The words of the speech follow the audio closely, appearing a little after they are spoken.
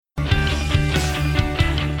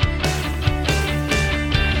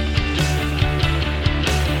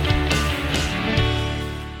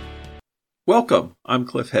Welcome, I'm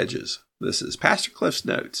Cliff Hedges. This is Pastor Cliff's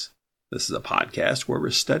Notes. This is a podcast where we're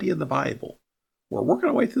studying the Bible. We're working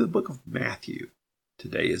our way through the book of Matthew.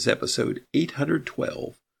 Today is episode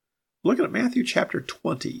 812. Looking at Matthew chapter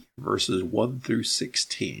 20, verses 1 through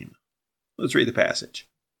 16. Let's read the passage.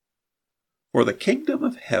 For the kingdom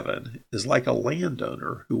of heaven is like a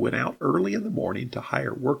landowner who went out early in the morning to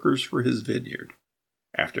hire workers for his vineyard.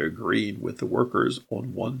 After agreeing with the workers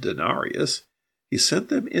on 1 denarius, he sent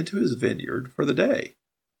them into his vineyard for the day.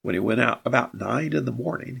 When he went out about 9 in the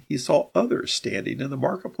morning, he saw others standing in the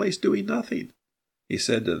marketplace doing nothing. He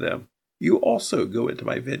said to them, "You also go into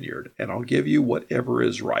my vineyard, and I'll give you whatever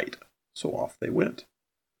is right." So off they went.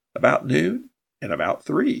 About noon and about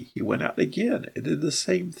 3, he went out again and did the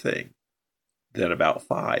same thing. Then about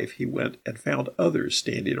 5, he went and found others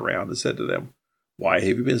standing around and said to them, "Why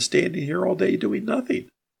have you been standing here all day doing nothing?"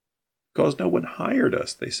 "Because no one hired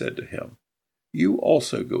us," they said to him. "You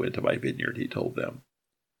also go into my vineyard," he told them.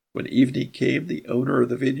 When evening came, the owner of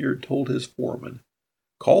the vineyard told his foreman,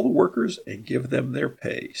 "Call the workers and give them their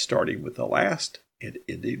pay, starting with the last and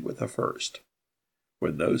ending with the first."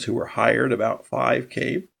 When those who were hired about 5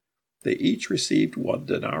 came, they each received 1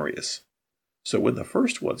 denarius. So when the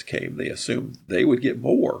first ones came, they assumed they would get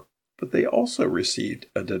more, but they also received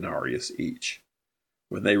a denarius each.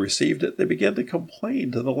 When they received it, they began to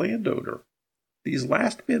complain to the landowner. "These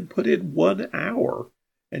last men put in 1 hour,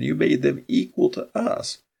 and you made them equal to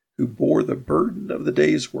us, who bore the burden of the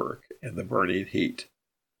day's work and the burning heat."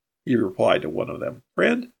 He replied to one of them,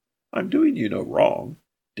 "Friend, I'm doing you no wrong.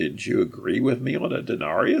 Didn't you agree with me on a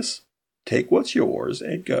denarius? Take what's yours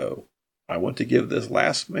and go. I want to give this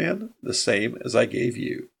last man the same as I gave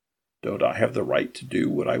you. Don't I have the right to do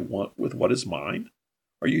what I want with what is mine?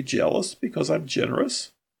 Are you jealous because I'm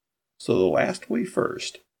generous? So the last way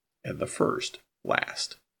first, and the first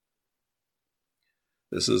last."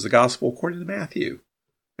 This is the gospel according to Matthew.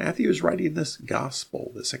 Matthew is writing this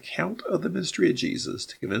gospel, this account of the ministry of Jesus,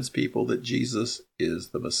 to convince people that Jesus is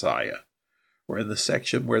the Messiah. We're in the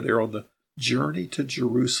section where they're on the journey to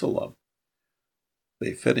Jerusalem.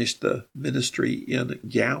 They finished the ministry in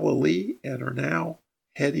Galilee and are now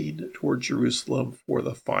heading toward Jerusalem for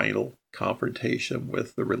the final confrontation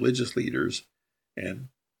with the religious leaders. And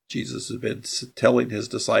Jesus has been telling his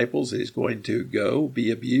disciples that he's going to go,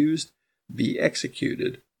 be abused, be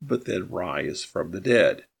executed, but then rise from the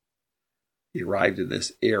dead. He arrived in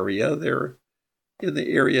this area. They're in the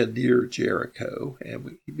area near Jericho,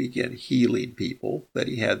 and he began healing people. That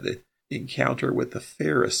he had the encounter with the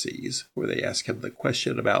Pharisees, where they asked him the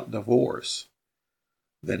question about divorce.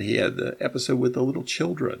 Then he had the episode with the little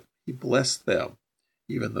children. He blessed them,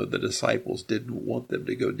 even though the disciples didn't want them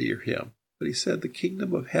to go near him. But he said the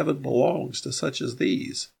kingdom of heaven belongs to such as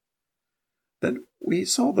these. Then we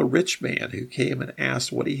saw the rich man who came and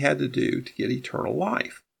asked what he had to do to get eternal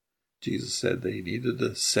life. Jesus said that he needed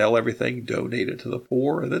to sell everything, donate it to the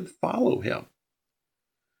poor, and then follow him.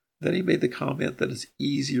 Then he made the comment that it's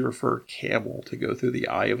easier for a camel to go through the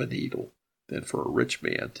eye of a needle than for a rich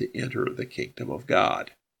man to enter the kingdom of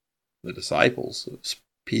God. The disciples,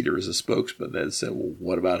 Peter as a spokesman, then said, "Well,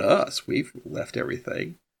 what about us? We've left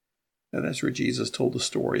everything." And that's where Jesus told the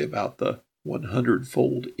story about the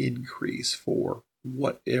 100-fold increase for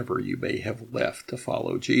whatever you may have left to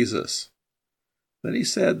follow Jesus. Then he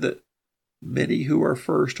said that many who are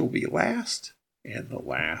first will be last, and the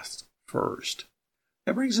last first.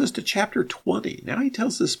 That brings us to chapter 20. Now he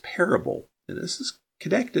tells this parable, and this is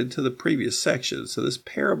connected to the previous section. So this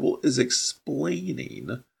parable is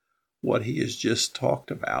explaining what he has just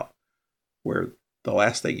talked about, where the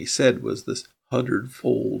last thing he said was this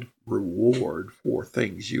 100-fold reward for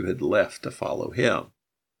things you had left to follow him.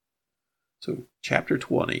 So chapter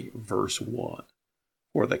 20, verse 1.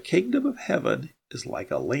 For the kingdom of heaven is like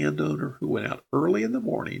a landowner who went out early in the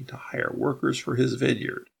morning to hire workers for his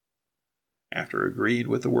vineyard. After agreeing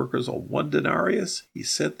with the workers on 1 denarius, he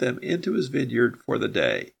sent them into his vineyard for the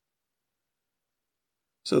day.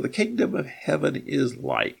 So the kingdom of heaven is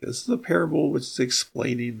like. This is a parable which is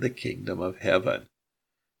explaining the kingdom of heaven.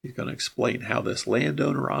 He's going to explain how this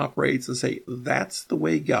landowner operates and say that's the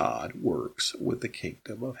way God works with the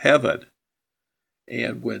kingdom of heaven.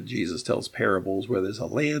 And when Jesus tells parables where there's a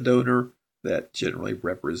landowner, that generally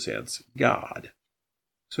represents God.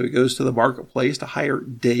 So he goes to the marketplace to hire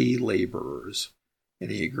day laborers, and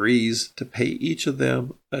he agrees to pay each of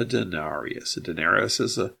them a denarius. A denarius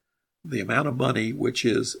is the amount of money which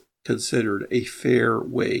is considered a fair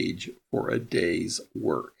wage for a day's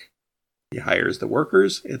work. He hires the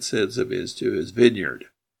workers and sends them into his vineyard.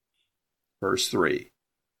 Verse 3.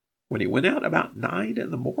 When he went out about 9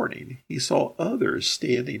 in the morning, he saw others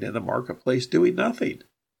standing in the marketplace doing nothing.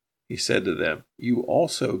 He said to them, "You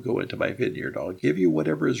also go into my vineyard. I'll give you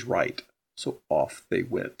whatever is right." So off they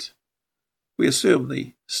went. We assume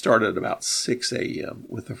they started about 6 a.m.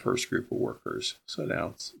 with the first group of workers. So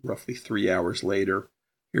now it's roughly 3 hours later.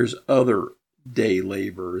 Here's other day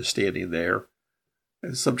laborers standing there.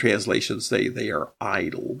 And some translations say they are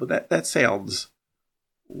idle, but that sounds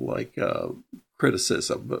like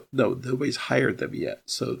criticism. But no, nobody's hired them yet,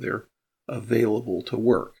 so they're available to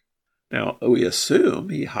work. Now, we assume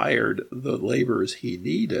he hired the laborers he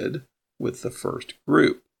needed with the first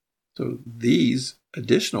group. So these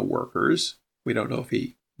additional workers, we don't know if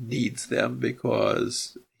he needs them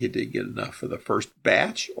because he didn't get enough for the first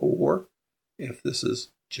batch, or if this is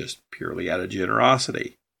just purely out of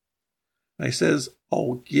generosity. And he says,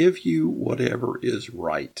 "I'll give you whatever is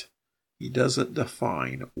right." He doesn't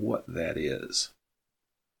define what that is.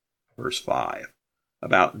 Verse 5,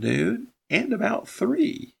 about noon and about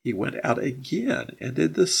 3, he went out again and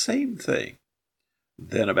did the same thing.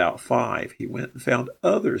 Then about 5, he went and found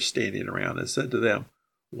others standing around and said to them,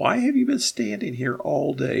 "Why have you been standing here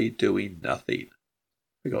all day doing nothing?"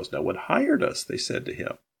 "Because no one hired us," they said to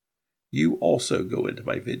him. "You also go into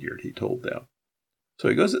my vineyard," he told them. So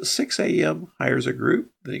he goes at 6 a.m., hires a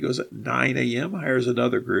group. Then he goes at 9 a.m., hires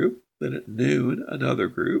another group. Then at noon, another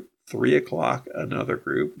group. 3 o'clock, another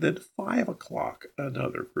group. Then 5 o'clock,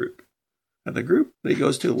 another group. And the group that he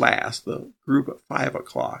goes to last, the group at 5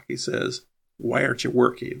 o'clock, he says, "Why aren't you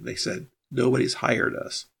working?" They said, "Nobody's hired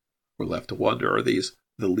us." We're left to wonder, are these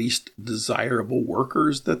the least desirable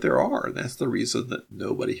workers that there are? And that's the reason that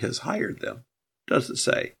nobody has hired them. Doesn't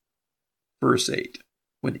say. Verse 8,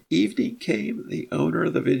 when evening came, the owner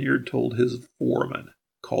of the vineyard told his foreman,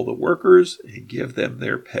 "Call the workers and give them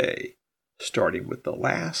their pay, starting with the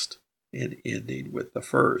last and ending with the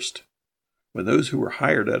first." When those who were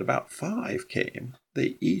hired at about 5 came,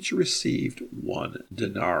 they each received 1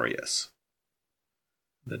 denarius.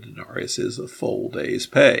 The denarius is a full day's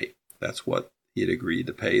pay. That's what he had agreed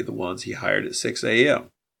to pay the ones he hired at 6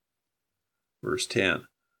 a.m. Verse 10,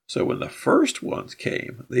 so when the first ones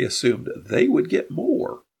came, they assumed they would get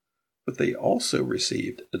more, but they also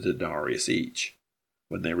received a denarius each.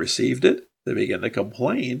 When they received it, they began to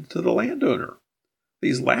complain to the landowner.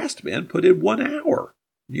 "These last men put in 1 hour.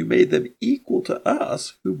 You made them equal to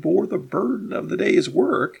us who bore the burden of the day's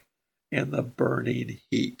work and the burning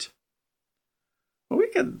heat." Well, we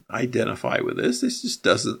can identify with this. This just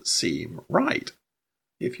doesn't seem right.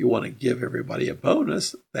 If you want to give everybody a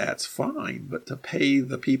bonus, that's fine. But to pay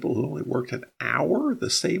the people who only worked an hour the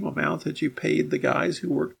same amount that you paid the guys who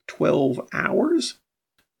worked 12 hours,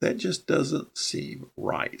 that just doesn't seem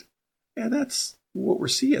right. And that's what we're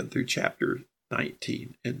seeing through chapter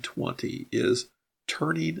 19 and 20 is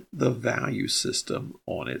turning the value system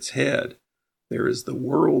on its head. There is the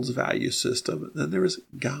world's value system, and then there is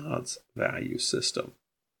God's value system.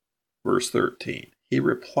 Verse 13, he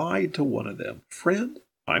replied to one of them, "Friend,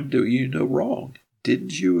 I'm doing you no wrong.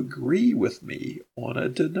 Didn't you agree with me on a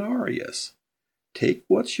denarius? Take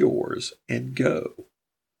what's yours and go.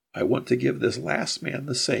 I want to give this last man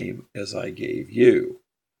the same as I gave you.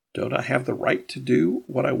 Don't I have the right to do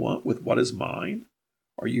what I want with what is mine?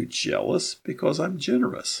 Are you jealous because I'm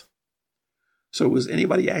generous?" So was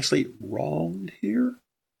anybody actually wronged here?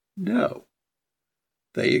 No.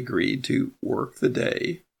 They agreed to work the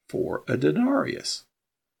day for a denarius.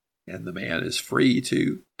 And the man is free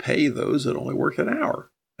to pay those that only worked an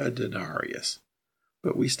hour a denarius.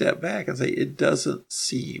 But we step back and say it doesn't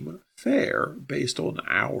seem fair based on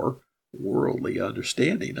our worldly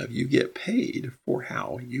understanding of you get paid for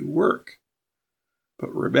how you work.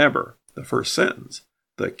 But remember the first sentence,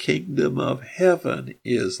 the kingdom of heaven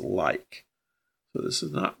is like. So this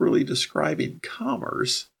is not really describing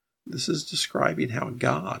commerce. This is describing how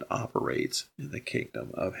God operates in the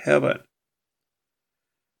kingdom of heaven.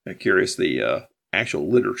 I'm curious, the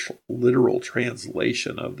actual literal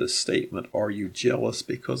translation of this statement, "Are you jealous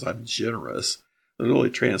because I'm generous?" literally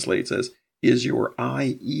translates as, "Is your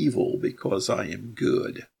eye evil because I am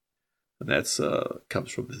good?" And that's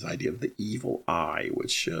comes from this idea of the evil eye,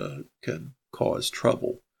 which can cause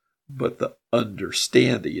trouble. But the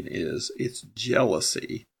understanding is it's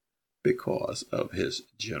jealousy because of his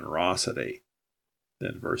generosity.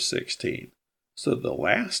 Then verse 16, so the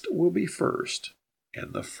last will be first,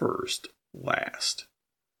 and the first last.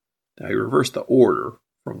 Now he reversed the order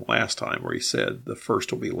from last time where he said the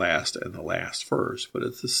first will be last and the last first, but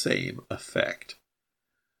it's the same effect.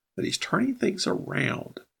 But he's turning things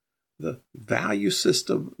around. The value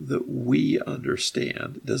system that we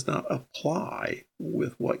understand does not apply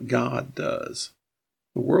with what God does.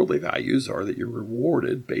 The worldly values are that you're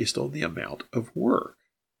rewarded based on the amount of work.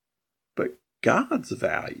 But God's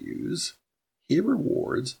values, he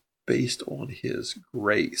rewards based on his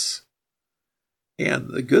grace. And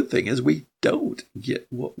the good thing is we don't get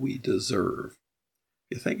what we deserve.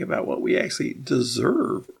 If you think about what we actually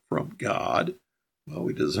deserve from God, well,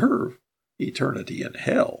 we deserve eternity in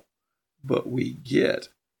hell, but we get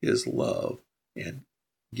his love and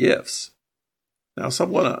gifts. Now,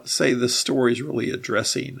 some want to say this story is really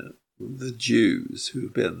addressing the Jews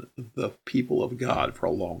who've been the people of God for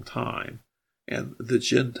a long time, and the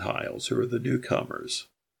Gentiles who are the newcomers.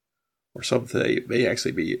 Or some may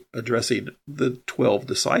actually be addressing the 12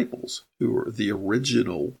 disciples who were the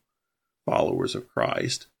original followers of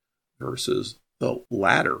Christ versus the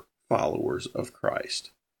latter followers of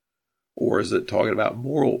Christ. Or is it talking about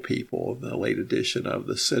moral people in the late edition of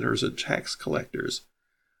the sinners and tax collectors?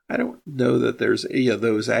 I don't know that there's any of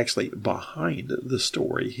those actually behind the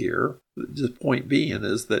story here. The point being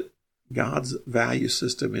is that God's value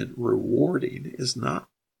system in rewarding is not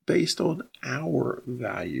based on our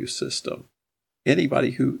value system.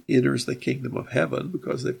 Anybody who enters the kingdom of heaven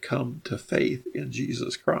because they've come to faith in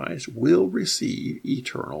Jesus Christ will receive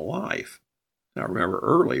eternal life. Now remember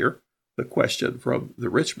earlier, the question from the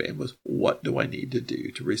rich man was, what do I need to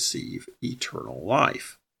do to receive eternal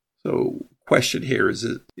life? So question here is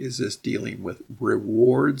this dealing with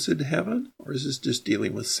rewards in heaven, or is this just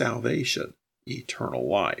dealing with salvation, eternal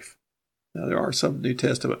life? Now, there are some New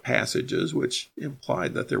Testament passages which imply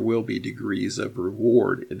that there will be degrees of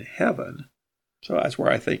reward in heaven. So that's where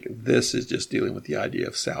I think this is just dealing with the idea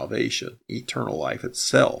of salvation. Eternal life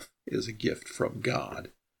itself is a gift from God.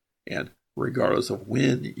 And regardless of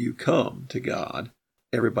when you come to God,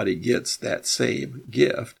 everybody gets that same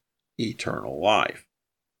gift, eternal life.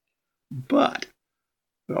 But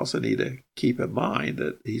we also need to keep in mind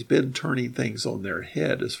that he's been turning things on their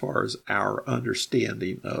head as far as our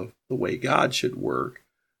understanding of the way God should work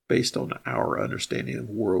based on our understanding of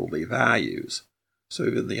worldly values. So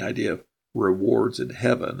even the idea of rewards in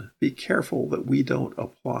heaven, be careful that we don't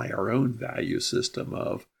apply our own value system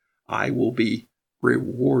of, I will be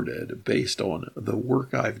rewarded based on the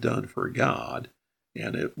work I've done for God,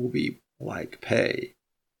 and it will be like pay.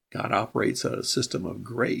 God operates a system of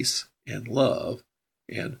grace and love,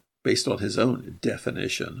 and based on his own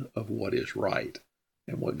definition of what is right.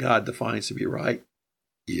 And what God defines to be right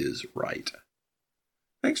is right.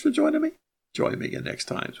 Thanks for joining me. Join me again next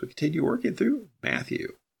time as we continue working through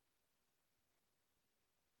Matthew.